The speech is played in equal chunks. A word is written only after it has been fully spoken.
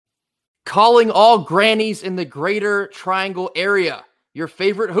Calling all grannies in the greater Triangle area. Your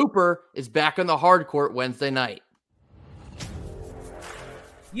favorite hooper is back on the hard court Wednesday night.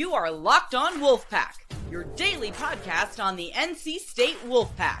 You are Locked On Wolfpack, your daily podcast on the NC State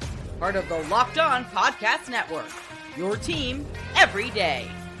Wolfpack, part of the Locked On Podcast Network, your team every day.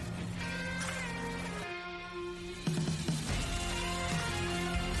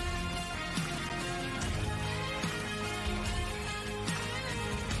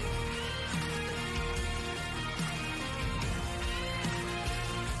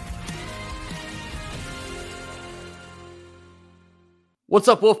 What's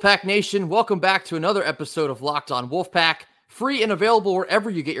up, Wolfpack Nation? Welcome back to another episode of Locked On Wolfpack, free and available wherever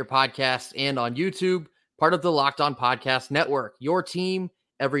you get your podcasts and on YouTube, part of the Locked On Podcast Network, your team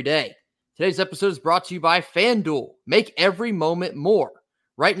every day. Today's episode is brought to you by FanDuel. Make every moment more.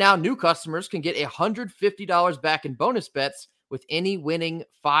 Right now, new customers can get $150 back in bonus bets with any winning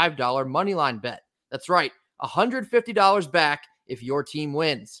 $5 moneyline bet. That's right, $150 back if your team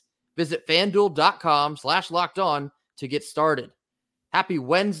wins. Visit FanDuel.com/LockedOn to get started. Happy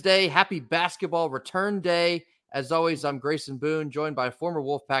Wednesday. Happy basketball return day. As always, I'm Grayson Boone, joined by former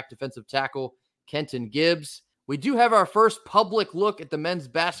Wolfpack defensive tackle Kenton Gibbs. We do have our first public look at the men's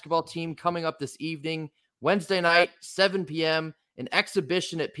basketball team coming up this evening, Wednesday night, 7 p.m., an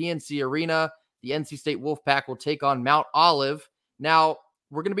exhibition at PNC Arena. The NC State Wolfpack will take on Mount Olive. Now,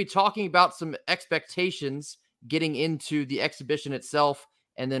 we're going to be talking about some expectations getting into the exhibition itself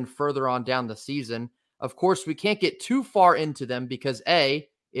and then further on down the season. Of course, we can't get too far into them because A,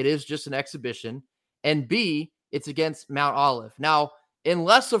 it is just an exhibition, and B, it's against Mount Olive. Now,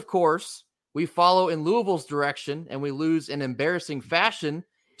 unless, of course, we follow in Louisville's direction and we lose in embarrassing fashion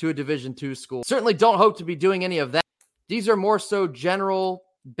to a Division II school, certainly don't hope to be doing any of that. These are more so general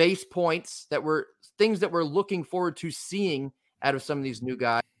base points things that we're looking forward to seeing out of some of these new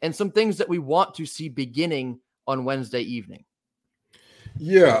guys and some things that we want to see beginning on Wednesday evening.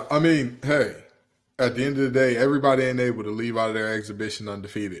 Yeah, I mean, hey, at the end of the day, everybody ain't able to leave out of their exhibition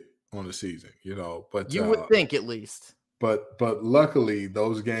undefeated on the season, but you would think at least. But luckily,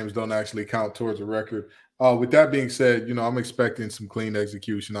 those games don't actually count towards a record. With that being said, I'm expecting some clean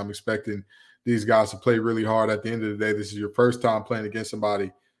execution. I'm expecting these guys to play really hard. At the end of the day, this is your first time playing against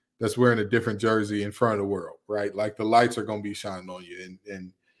somebody that's wearing a different jersey in front of the world, right? Like the lights are going to be shining on you.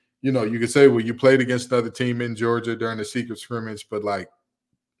 And you can say, well, you played against another team in Georgia during the secret scrimmage, but like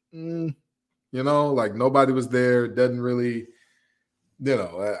nobody was there. It doesn't really,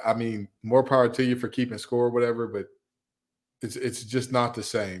 I mean, more power to you for keeping score or whatever, but it's just not the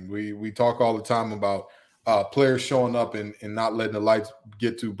same. We talk all the time about players showing up and not letting the lights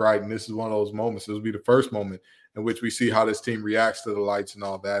get too bright, and this is one of those moments. This will be the first moment in which we see how this team reacts to the lights and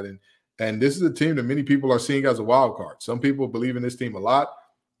all that. And this is a team that many people are seeing as a wild card. Some people believe in this team a lot.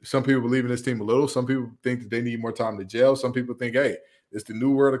 Some people believe in this team a little. Some people think that they need more time to gel. Some people think, hey, it's the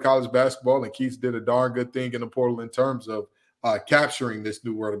new world of college basketball, and Keats did a darn good thing in the portal in terms of capturing this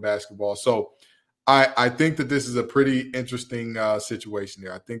new world of basketball. So I think that this is a pretty interesting situation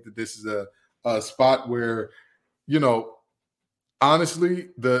there. I think that this is a spot where, honestly,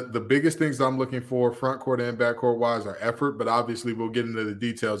 the biggest things I'm looking for front court and back court wise are effort, but obviously we'll get into the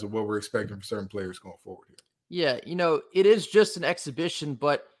details of what we're expecting from certain players going forward here. Yeah, it is just an exhibition,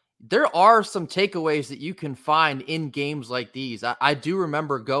 but there are some takeaways that you can find in games like these. I do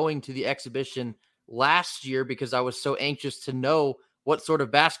remember going to the exhibition last year because I was so anxious to know what sort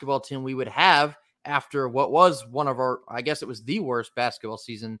of basketball team we would have after what was one of I guess it was the worst basketball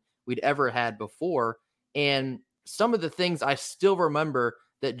season we'd ever had before. And some of the things I still remember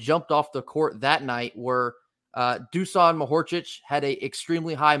that jumped off the court that night were Dusan Mahorcic had a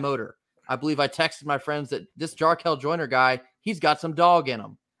extremely high motor. I believe I texted my friends that this Jarkel Joyner guy, he's got some dog in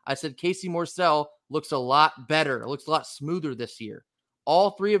him. I said Casey Morsell looks a lot better. It looks a lot smoother this year.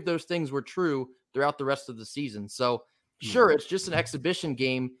 All three of those things were true throughout the rest of the season. So sure, it's just an exhibition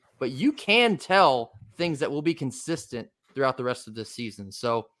game, but you can tell things that will be consistent throughout the rest of this season.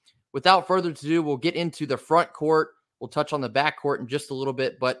 So without further ado, we'll get into the front court. We'll touch on the back court in just a little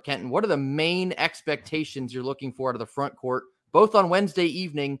bit. But Kenton, what are the main expectations you're looking for out of the front court, both on Wednesday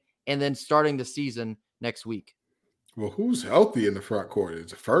evening and then starting the season next week? Well, who's healthy in the front court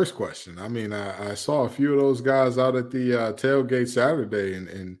is the first question. I mean, I saw a few of those guys out at the tailgate Saturday,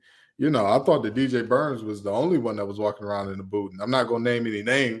 and I thought that DJ Burns was the only one that was walking around in the boot. And I'm not going to name any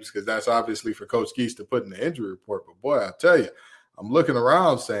names because that's obviously for Coach Keats to put in the injury report. But, boy, I tell you, I'm looking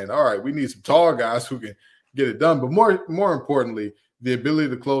around saying, all right, we need some tall guys who can get it done. But more importantly, the ability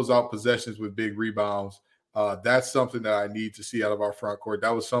to close out possessions with big rebounds. That's something that I need to see out of our front court.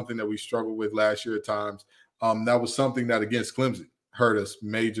 That was something that we struggled with last year at times. That was something that against Clemson hurt us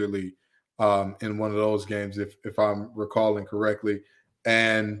majorly in one of those games, if I'm recalling correctly.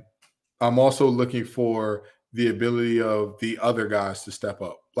 And I'm also looking for the ability of the other guys to step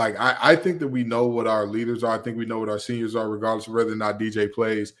up. Like, I think that we know what our leaders are. I think we know what our seniors are, regardless of whether or not DJ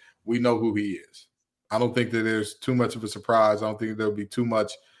plays. We know who he is. I don't think that there's too much of a surprise. I don't think there'll be too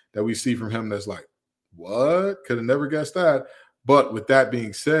much that we see from him that's like, what? Could have never guessed that. But with that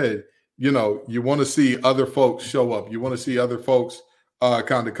being said, you want to see other folks show up. You want to see other folks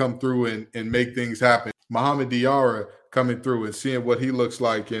kind of come through and make things happen. Mohamed Diarra coming through and seeing what he looks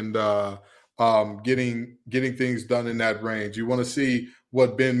like and getting things done in that range. You want to see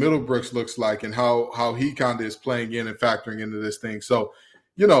what Ben Middlebrooks looks like and how he kind of is playing in and factoring into this thing. So,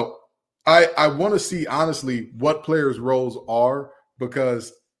 I want to see, honestly, what players' roles are,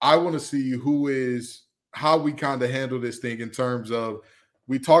 because I want to see how we kind of handle this thing in terms of,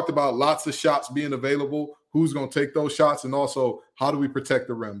 we talked about lots of shots being available, who's going to take those shots, and also how do we protect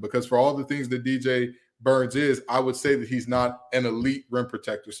the rim? Because for all the things that DJ Burns is, I would say that he's not an elite rim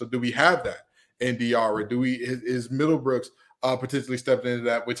protector. So do we have that in Diarra? Is Middlebrooks potentially stepping into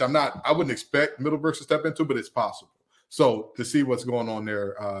that, which I wouldn't expect Middlebrooks to step into, but it's possible. So to see what's going on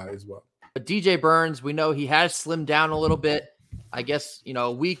there as well. But DJ Burns, we know he has slimmed down a little bit. I guess,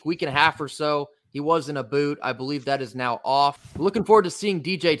 a week and a half or so. He was in a boot. I believe that is now off. Looking forward to seeing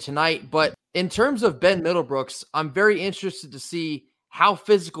DJ tonight. But in terms of Ben Middlebrooks, I'm very interested to see how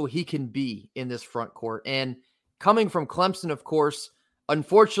physical he can be in this front court. And coming from Clemson, of course,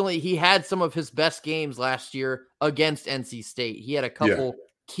 unfortunately, he had some of his best games last year against NC State. He had a couple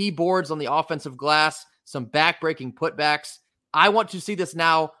key boards on the offensive glass, some back-breaking putbacks. I want to see this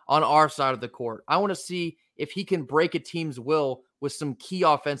now on our side of the court. I want to see if he can break a team's will with some key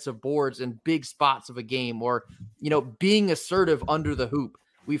offensive boards in big spots of a game, or, being assertive under the hoop.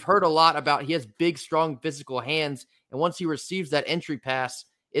 We've heard a lot about he has big, strong physical hands, and once he receives that entry pass,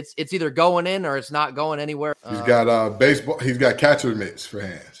 it's either going in or it's not going anywhere. He's got baseball. He's got catcher mitts for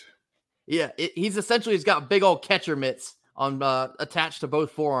hands. Yeah, he's got big old catcher mitts on attached to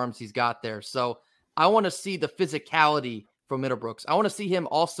both forearms. He's got there. So I want to see the physicality from Middlebrooks. I want to see him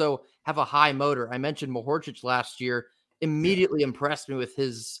also have a high motor. I mentioned Mohorčić last year. Immediately impressed me with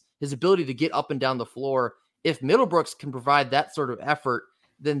his ability to get up and down the floor. If Middlebrooks can provide that sort of effort,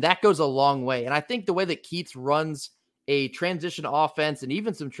 then that goes a long way. And I think the way that Keatts runs a transition offense and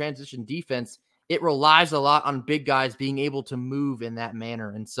even some transition defense, it relies a lot on big guys being able to move in that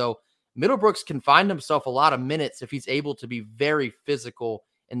manner. And so Middlebrooks can find himself a lot of minutes if he's able to be very physical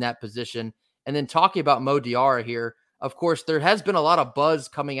in that position. And then talking about Mo Diarra here, of course, there has been a lot of buzz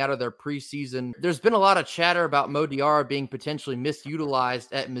coming out of their preseason. There's been a lot of chatter about Mo Diarra being potentially misutilized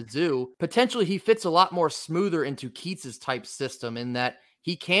at Mizzou. Potentially, he fits a lot more smoother into Keatts' type system in that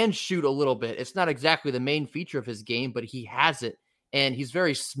he can shoot a little bit. It's not exactly the main feature of his game, but he has it. And he's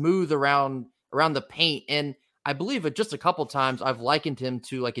very smooth around the paint. And I believe just a couple times I've likened him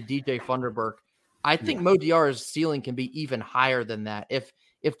to like a DJ Funderburk. I think Mo Diarra's ceiling can be even higher than that.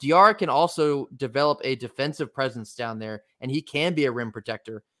 If Diarra can also develop a defensive presence down there and he can be a rim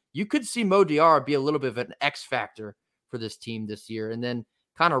protector, you could see Mo Diarra be a little bit of an X factor for this team this year. And then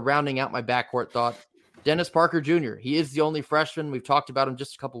kind of rounding out my backcourt thought, Dennis Parker Jr. He is the only freshman. We've talked about him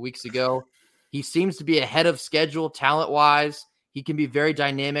just a couple weeks ago. He seems to be ahead of schedule talent-wise. He can be very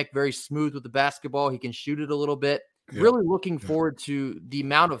dynamic, very smooth with the basketball. He can shoot it a little bit. Yeah. Really looking forward to the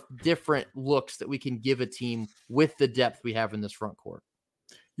amount of different looks that we can give a team with the depth we have in this front court.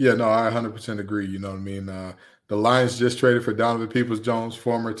 Yeah, no, I 100% agree. You know what I mean? The Lions just traded for Donovan Peoples-Jones,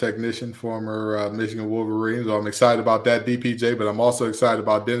 former technician, former Michigan Wolverine. So I'm excited about that DPJ, but I'm also excited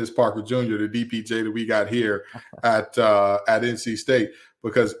about Dennis Parker Jr., the DPJ that we got here at NC State.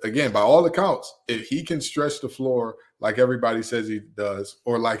 Because, again, by all accounts, if he can stretch the floor like everybody says he does,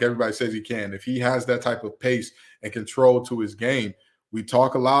 or like everybody says he can, if he has that type of pace and control to his game, we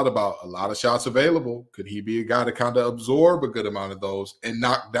talk a lot about a lot of shots available. Could he be a guy to kind of absorb a good amount of those and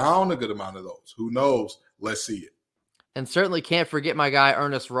knock down a good amount of those? Who knows? Let's see it. And certainly can't forget my guy,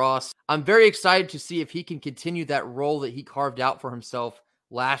 Ernest Ross. I'm very excited to see if he can continue that role that he carved out for himself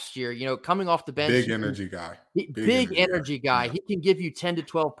last year. Coming off the bench. Big energy guy. Big energy guy. Yeah. He can give you 10 to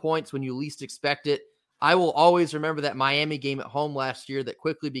 12 points when you least expect it. I will always remember that Miami game at home last year that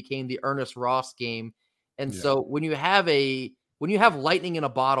quickly became the Ernest Ross game. And so when you have lightning in a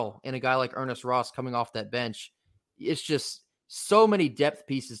bottle and a guy like Ernest Ross coming off that bench, it's just so many depth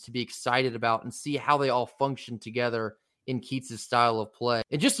pieces to be excited about and see how they all function together in Keatts' style of play.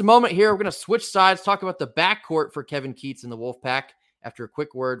 In just a moment here, we're going to switch sides, talk about the backcourt for Kevin Keatts and the Wolfpack after a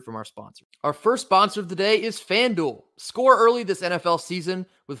quick word from our sponsor. Our first sponsor of the day is FanDuel. Score early this NFL season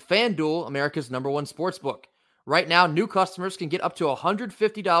with FanDuel, America's #1 sportsbook. Right now, new customers can get up to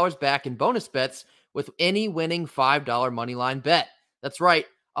 $150 back in bonus bets with any winning $5 moneyline bet. That's right,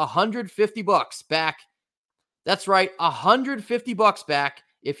 $150 back. That's right, $150 back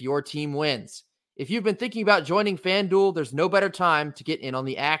if your team wins. If you've been thinking about joining FanDuel, there's no better time to get in on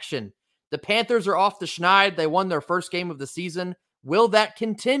the action. The Panthers are off the schneid. They won their first game of the season. Will that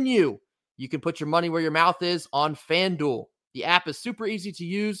continue? You can put your money where your mouth is on FanDuel. The app is super easy to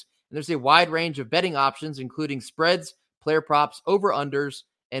use, and there's a wide range of betting options, including spreads, player props, over-unders,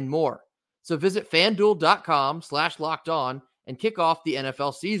 and more. So visit FanDuel.com/lockedon and kick off the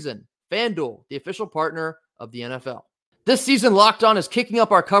NFL season. FanDuel, the official partner of the NFL. This season, Locked On is kicking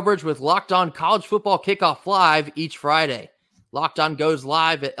up our coverage with Locked On College Football Kickoff Live each Friday. Locked On goes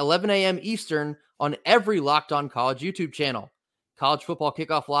live at 11 a.m. Eastern on every Locked On College YouTube channel. College Football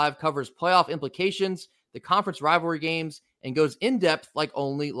Kickoff Live covers playoff implications, the conference rivalry games, and goes in-depth like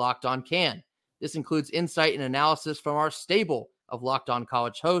only Locked On can. This includes insight and analysis from our stable of Locked On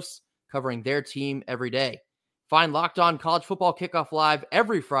College hosts covering their team every day. Find Locked On College Football Kickoff Live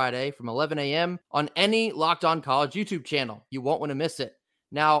every Friday from 11 a.m. on any Locked On College YouTube channel. You won't want to miss it.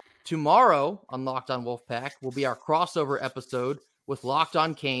 Now, tomorrow on Locked On Wolfpack will be our crossover episode with Locked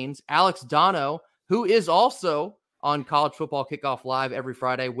On Canes. Alex Dono, who is also on College Football Kickoff Live every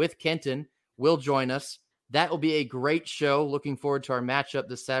Friday with Kenton, will join us. That will be a great show. Looking forward to our matchup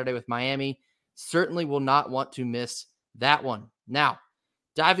this Saturday with Miami. Certainly will not want to miss that one. Now,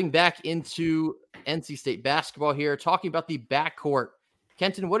 diving back into NC State basketball here, talking about the backcourt.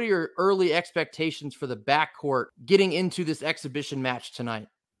 Kenton, what are your early expectations for the backcourt getting into this exhibition match tonight?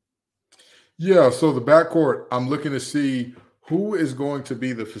 Yeah, so the backcourt, I'm looking to see who is going to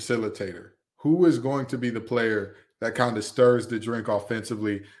be the facilitator, who is going to be the player that kind of stirs the drink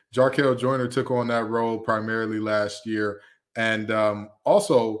offensively. Jarkel Joyner took on that role primarily last year. And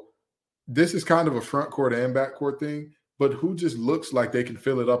also, this is kind of a front court and backcourt thing, but who just looks like they can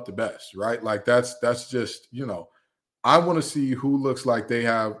fill it up the best, right? Like that's just, I want to see who looks like they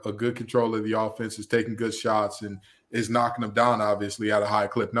have a good control of the offense, is taking good shots, and is knocking them down, obviously, at a high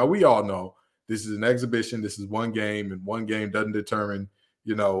clip. Now, we all know this is an exhibition. This is one game, and one game doesn't determine,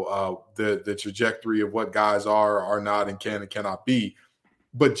 the trajectory of what guys are not, and can and cannot be.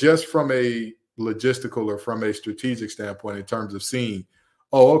 But just from a logistical or from a strategic standpoint, in terms of seeing,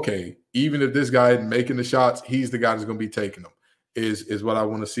 okay, even if this guy isn't making the shots, he's the guy that's going to be taking them, is what I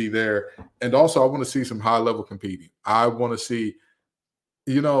want to see there. And also, I want to see some high-level competing. I want to see,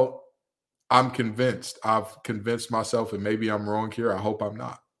 I'm convinced. I've convinced myself, and maybe I'm wrong here. I hope I'm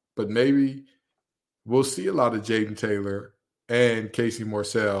not. But maybe we'll see a lot of Jaden Taylor and Casey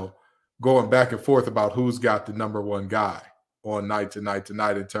Morsell going back and forth about who's got the number one guy on night to night to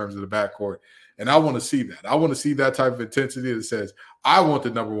night in terms of the backcourt. And I want to see that. I want to see that type of intensity that says, I want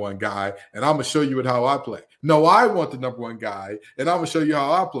the number one guy, and I'm going to show you how I play. No, I want the number one guy, and I'm going to show you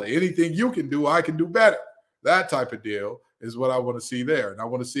how I play. Anything you can do, I can do better. That type of deal is what I want to see there. And I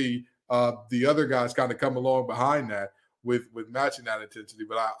want to see the other guys kind of come along behind that with matching that intensity.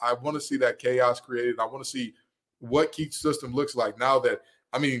 But I want to see that chaos created. I want to see what Keith's system looks like now that,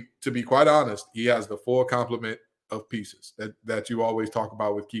 to be quite honest, he has the full complement of pieces that you always talk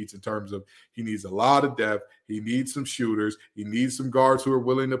about with Keats, in terms of he needs a lot of depth. He needs some shooters. He needs some guards who are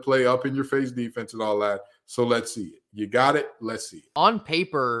willing to play up in your face defense and all that. So let's see it. You got it. Let's see it. On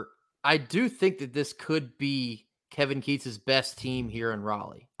paper, I do think that this could be Kevin Keats' best team here in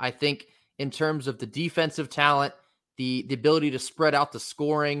Raleigh. I think in terms of the defensive talent, the ability to spread out the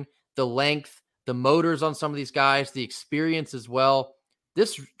scoring, the length, the motors on some of these guys, the experience as well,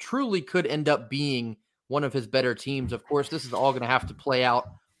 this truly could end up being one of his better teams. Of course, this is all going to have to play out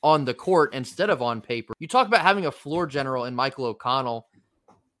on the court instead of on paper. You talk about having a floor general in Michael O'Connell.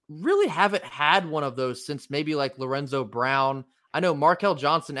 Really haven't had one of those since maybe like Lorenzo Brown. I know Markel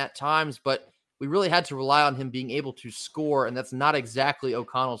Johnson at times, but we really had to rely on him being able to score, and that's not exactly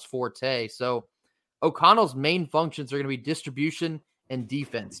O'Connell's forte. So O'Connell's main functions are going to be distribution and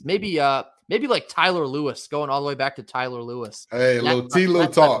defense. Maybe like Tyler Lewis, going all the way back to Tyler Lewis. Hey, a little T-Lou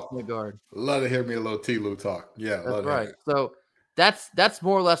talk. Love to hear me a little T-Lou talk. Yeah, that's right. So that's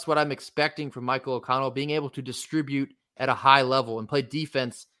more or less what I'm expecting from Michael O'Connell, being able to distribute at a high level and play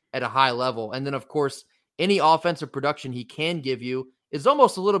defense at a high level. And then, of course, any offensive production he can give you is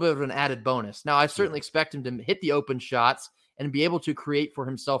almost a little bit of an added bonus. Now, I certainly expect him to hit the open shots and be able to create for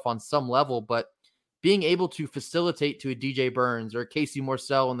himself on some level, but being able to facilitate to a DJ Burns or a Casey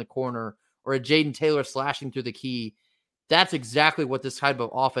Morsell in the corner or a Jaden Taylor slashing through the key, that's exactly what this type of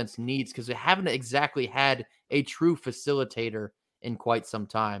offense needs, because they haven't exactly had a true facilitator in quite some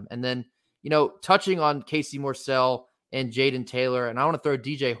time. And then, touching on Casey Morsell and Jaden Taylor, and I want to throw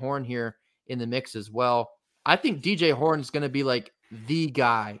DJ Horn here in the mix as well. I think DJ Horn is going to be like the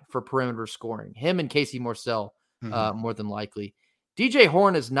guy for perimeter scoring. Him and Casey Morsell, more than likely. DJ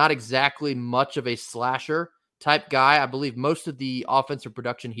Horn is not exactly much of a slasher type guy. I believe most of the offensive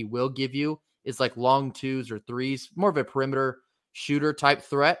production he will give you is like long twos or threes, more of a perimeter shooter type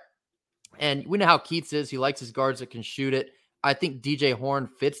threat. And we know how Keats is. He likes his guards that can shoot it. I think DJ Horn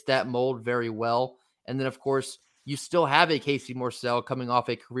fits that mold very well. And then, of course, you still have a Casey Morsell coming off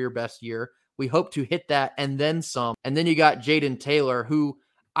a career best year. We hope to hit that and then some. And then you got Jaden Taylor, who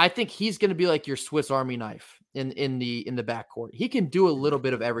I think he's going to be like your Swiss Army knife in the backcourt. He can do a little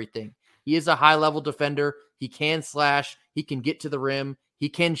bit of everything. He is a high-level defender. He can slash. He can get to the rim. He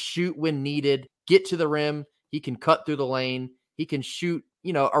can shoot when needed, get to the rim. He can cut through the lane. He can shoot,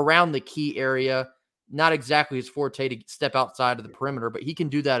 around the key area. Not exactly his forte to step outside of the perimeter, but he can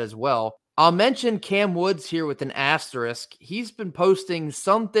do that as well. I'll mention Cam Woods here with an asterisk. He's been posting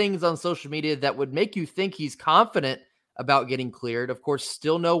some things on social media that would make you think he's confident about getting cleared. Of course,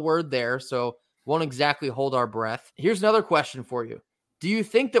 still no word there, so won't exactly hold our breath. Here's another question for you. Do you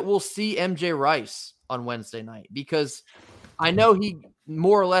think that we'll see MJ Rice on Wednesday night? Because I know he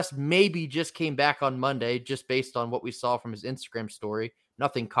more or less maybe just came back on Monday, just based on what we saw from his Instagram story.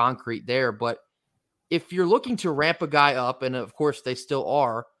 Nothing concrete there, but if you're looking to ramp a guy up, and of course they still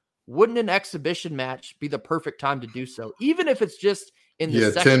are, wouldn't an exhibition match be the perfect time to do so? Even if it's just in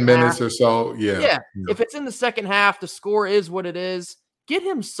the second 10 minutes or so. Yeah. If it's in the second half, the score is what it is. Get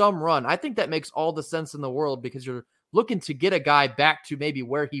him some run. I think that makes all the sense in the world because you're looking to get a guy back to maybe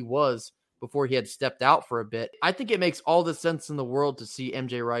where he was before he had stepped out for a bit. I think it makes all the sense in the world to see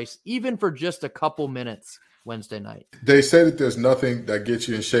MJ Rice, even for just a couple minutes Wednesday night. They say that there's nothing that gets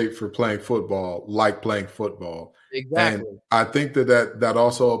you in shape for playing football like playing football. Exactly. And I think that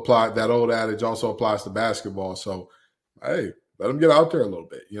also applies. That old adage also applies to basketball. So, hey, let them get out there a little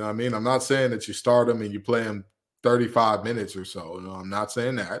bit. You know what I mean? I'm not saying that you start them and you play them 35 minutes or so. No, I'm not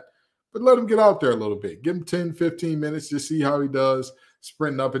saying that. But let him get out there a little bit. Give him 10, 15 minutes. Just see how he does,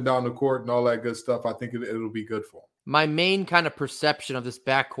 sprinting up and down the court and all that good stuff. I think it'll be good for him. My main kind of perception of this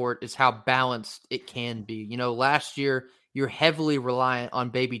backcourt is how balanced it can be. Last year, you're heavily reliant on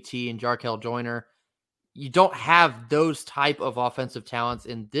Baby T and Jarkel Joyner. You don't have those type of offensive talents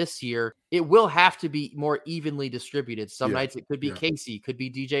in this year. It will have to be more evenly distributed. Some nights it could be Casey, could be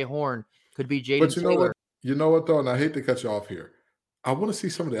DJ Horn, could be Jaden Taylor. You know what, though? And I hate to cut you off here. I want to see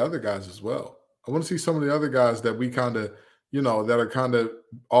some of the other guys as well. I want to see some of the other guys that we kind of, that are kind of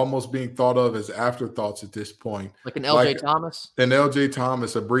almost being thought of as afterthoughts at this point. Like an LJ Thomas? An LJ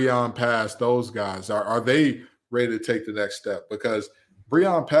Thomas, a Breon Pass, those guys. Are they ready to take the next step? Because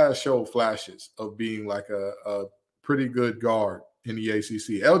Breon Pass showed flashes of being like a pretty good guard in the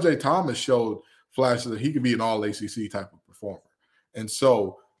ACC. LJ Thomas showed flashes that he could be an all-ACC type of performer. And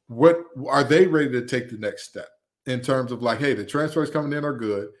so what are they ready to take the next step in terms of like, hey, the transfers coming in are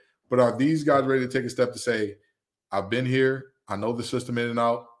good, but are these guys ready to take a step to say, I've been here. I know the system in and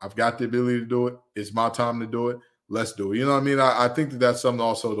out. I've got the ability to do it. It's my time to do it. Let's do it. You know what I mean? I think that's something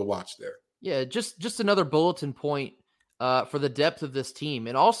also to watch there. Yeah, just another bulletin point for the depth of this team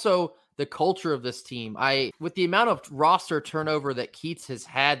and also the culture of this team. With the amount of roster turnover that Keats has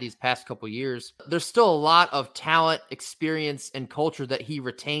had these past couple years, there's still a lot of talent, experience, and culture that he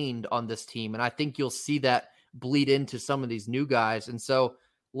retained on this team. And I think you'll see that bleed into some of these new guys. And so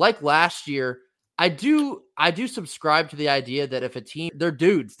like last year, I do subscribe to the idea that if a team, they're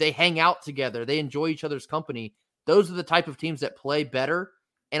dudes, they hang out together, they enjoy each other's company. Those are the type of teams that play better.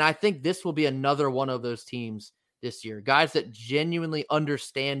 And I think this will be another one of those teams this year. Guys that genuinely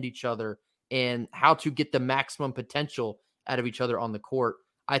understand each other and how to get the maximum potential out of each other on the court.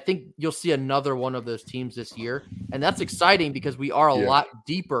 I think you'll see another one of those teams this year. And that's exciting because we are a lot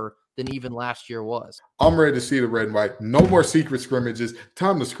deeper than even last year was. I'm ready to see the red and white. No more secret scrimmages.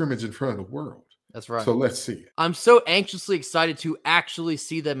 Time to scrimmage in front of the world. That's right. So let's see. I'm so anxiously excited to actually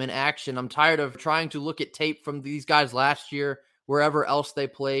see them in action. I'm tired of trying to look at tape from these guys last year, wherever else they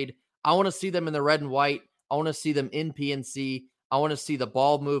played. I want to see them in the red and white. I want to see them in PNC. I want to see the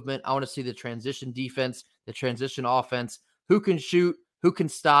ball movement. I want to see the transition defense, the transition offense, who can shoot, who can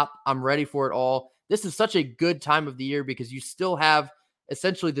stop. I'm ready for it all. This is such a good time of the year because you still have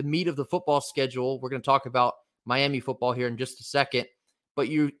essentially the meat of the football schedule. We're going to talk about Miami football here in just a second. But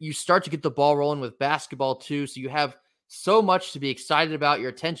you start to get the ball rolling with basketball too. So you have so much to be excited about. Your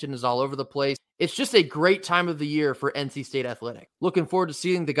attention is all over the place. It's just a great time of the year for NC State Athletic. Looking forward to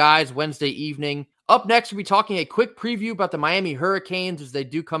seeing the guys Wednesday evening. Up next, we'll be talking a quick preview about the Miami Hurricanes as they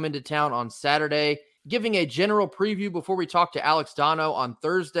do come into town on Saturday. Giving a general preview before we talk to Alex Dono on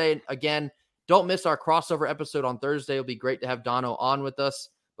Thursday. Again, don't miss our crossover episode on Thursday. It'll be great to have Dono on with us.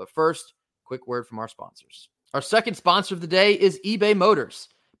 But first, quick word from our sponsors. Our second sponsor of the day is eBay Motors.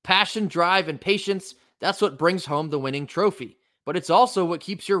 Passion, drive, and patience, that's what brings home the winning trophy. But it's also what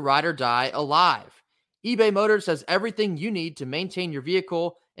keeps your ride or die alive. eBay Motors has everything you need to maintain your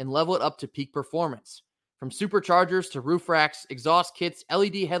vehicle and level it up to peak performance. From superchargers to roof racks, exhaust kits,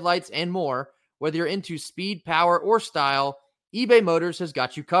 LED headlights, and more, whether you're into speed, power, or style, eBay Motors has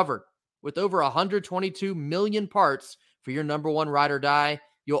got you covered. With over 122 million parts for your number one ride or die,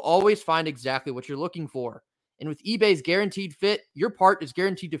 you'll always find exactly what you're looking for. And with eBay's Guaranteed Fit, your part is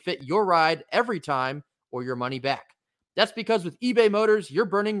guaranteed to fit your ride every time or your money back. That's because with eBay Motors, you're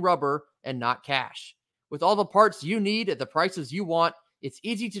burning rubber and not cash. With all the parts you need at the prices you want, it's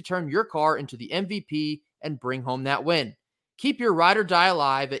easy to turn your car into the MVP and bring home that win. Keep your ride or die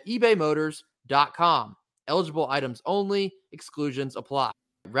alive at ebaymotors.com. Eligible items only, exclusions apply.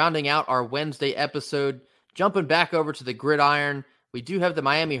 Rounding out our Wednesday episode, jumping back over to the gridiron, we do have the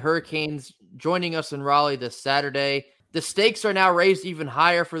Miami Hurricanes joining us in Raleigh this Saturday. The stakes are now raised even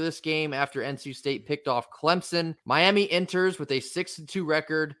higher for this game after NC State picked off Clemson. Miami enters with a 6-2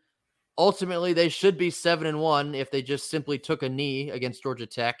 record. Ultimately, they should be 7-1 if they just simply took a knee against Georgia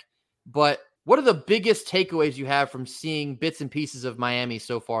Tech. But what are the biggest takeaways you have from seeing bits and pieces of Miami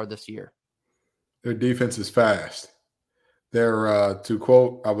so far this year? Their defense is fast. They're, to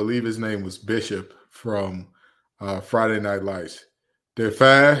quote, I believe his name was Bishop from Friday Night Lights. They're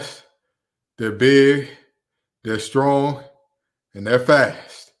fast, they're big, they're strong, and they're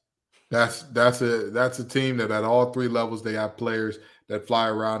fast. That's a team that at all three levels, they have players that fly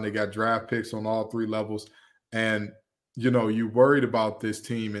around. They got draft picks on all three levels. And, you worried about this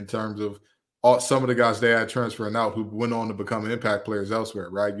team in terms of some of the guys they had transferring out who went on to become impact players elsewhere,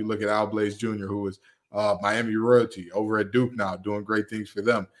 right? You look at Al Blaze Jr., who was Miami royalty over at Duke now, doing great things for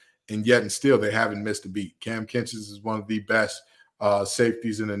them. And yet and still, they haven't missed a beat. Cam Kinchins is one of the best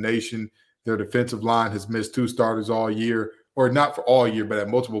safeties in the nation. Their defensive line has missed two starters all year, or not for all year, but at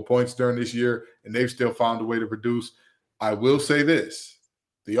multiple points during this year, and they've still found a way to produce. I will say this.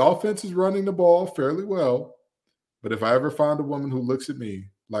 The offense is running the ball fairly well, but if I ever find a woman who looks at me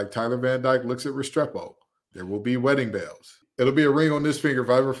like Tyler Van Dyke looks at Restrepo, there will be wedding bells. It'll be a ring on this finger if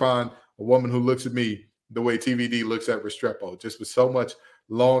I ever find a woman who looks at me the way TVD looks at Restrepo, just with so much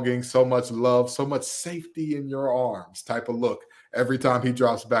longing, so much love, so much safety in your arms type of look. Every time he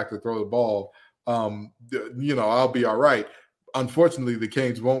drops back to throw the ball, I'll be all right. Unfortunately, the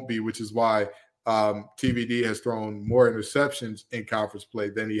Canes won't be, which is why TVD has thrown more interceptions in conference play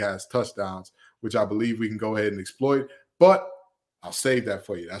than he has touchdowns, which I believe we can go ahead and exploit. But I'll save that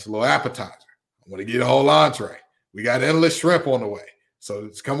for you. That's a little appetizer. I want to get a whole entree. We got endless shrimp on the way. So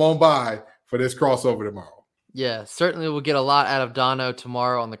let's come on by for this crossover tomorrow. Yeah, certainly we'll get a lot out of Dono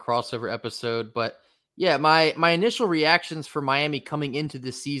tomorrow on the crossover episode. But yeah, my initial reactions for Miami coming into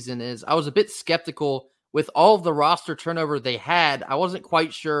this season is I was a bit skeptical with all of the roster turnover they had. I wasn't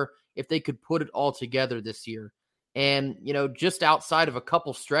quite sure if they could put it all together this year. And, just outside of a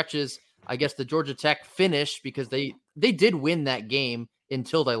couple stretches, I guess the Georgia Tech finish, because they did win that game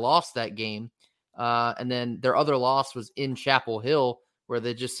until they lost that game. And then their other loss was in Chapel Hill, where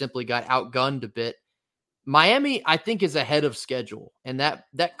they just simply got outgunned a bit. Miami, I think, is ahead of schedule, and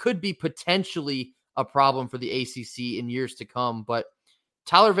that could be potentially a problem for the ACC in years to come. But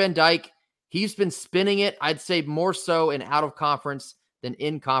Tyler Van Dyke, he's been spinning it, I'd say more so in out of conference than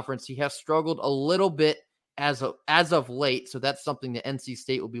in conference. He has struggled a little bit as of late, so that's something that NC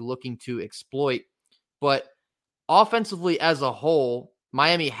State will be looking to exploit. But offensively as a whole,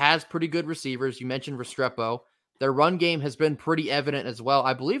 Miami has pretty good receivers. You mentioned Restrepo. Their run game has been pretty evident as well.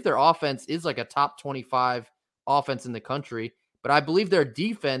 I believe their offense is like a top 25 offense in the country, but I believe their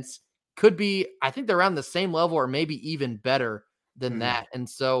defense could be, I think they're around the same level or maybe even better than that. And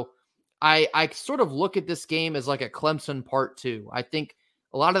so I sort of look at this game as like a Clemson part 2. I think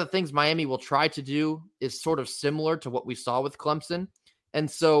a lot of the things Miami will try to do is sort of similar to what we saw with Clemson. And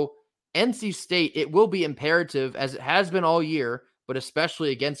so NC State, it will be imperative, as it has been all year, but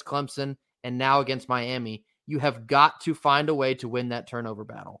especially against Clemson and now against Miami, you have got to find a way to win that turnover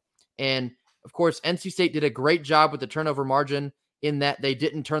battle. And of course, NC State did a great job with the turnover margin in that they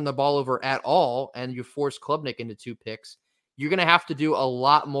didn't turn the ball over at all, and you forced Klubnik into 2 picks. You're going to have to do a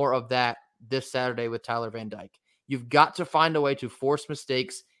lot more of that this Saturday with Tyler Van Dyke. You've got to find a way to force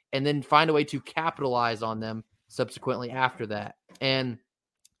mistakes and then find a way to capitalize on them subsequently after that. And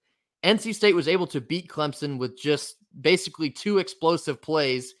NC State was able to beat Clemson with just basically 2 explosive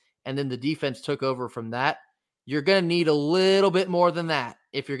plays, and then the defense took over from that. You're going to need a little bit more than that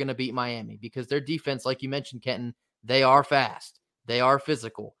if you're going to beat Miami, because their defense, like you mentioned, Kenton, they are fast, they are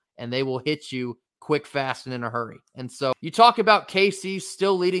physical, and they will hit you quick, fast, and in a hurry. And so you talk about KC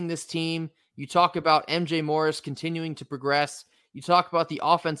still leading this team. You talk about MJ Morris continuing to progress. You talk about the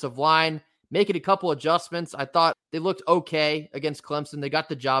offensive line, making a couple adjustments. I thought they looked okay against Clemson. They got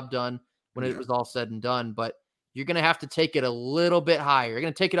the job done when it was all said and done, but you're going to have to take it a little bit higher. You're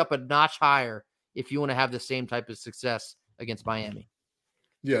going to take it up a notch higher if you want to have the same type of success against Miami.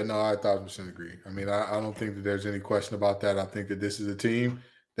 Yeah, no, I 1,000% agree. I mean, I don't think that there's any question about that. I think that this is a team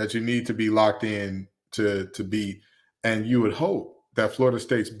that you need to be locked in to beat. And you would hope that Florida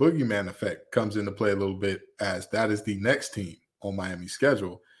State's boogeyman effect comes into play a little bit, as that is the next team on Miami's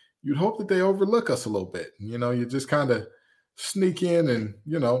schedule. You'd hope that they overlook us a little bit. You know, you just kind of sneak in and,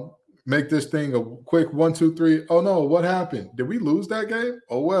 you know, make this thing a quick 1, 2, 3. Oh, no, what happened? Did we lose that game?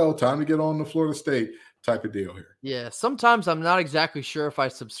 Oh, well, time to get on to Florida State type of deal here. Yeah, sometimes I'm not exactly sure if I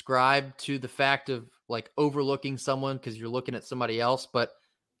subscribe to the fact of like overlooking someone because you're looking at somebody else, but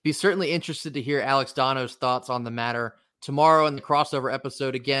be certainly interested to hear Alex Dono's thoughts on the matter tomorrow in the crossover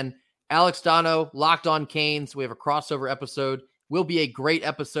episode. Again, Alex Dono, Locked On Canes. We have a crossover episode. Will be a great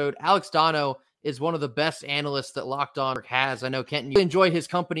episode. Alex Dono is one of the best analysts that Locked On has. I know, Kenton, you enjoy his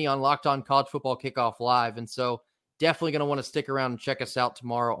company on Locked On College Football Kickoff Live, and so definitely going to want to stick around and check us out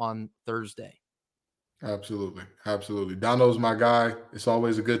tomorrow on Thursday. Absolutely. Absolutely. Dono's my guy. It's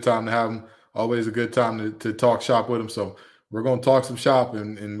always a good time to have him. Always a good time to talk shop with him. So we're going to talk some shop,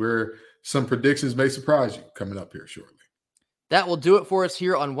 and some predictions may surprise you coming up here shortly. That will do it for us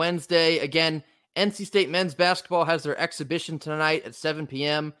here on Wednesday. Again, NC State men's basketball has their exhibition tonight at 7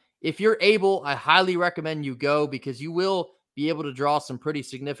 p.m. If you're able, I highly recommend you go because you will be able to draw some pretty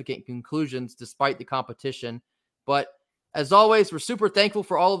significant conclusions despite the competition. But as always, we're super thankful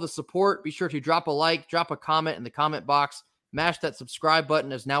for all of the support. Be sure to drop a like, drop a comment in the comment box, mash that subscribe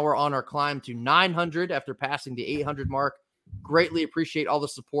button, as now we're on our climb to 900 after passing the 800 mark. Greatly appreciate all the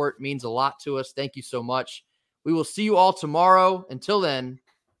support. It means a lot to us. Thank you so much. We will see you all tomorrow. Until then,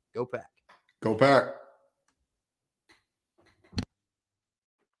 go Pack. Go Pack.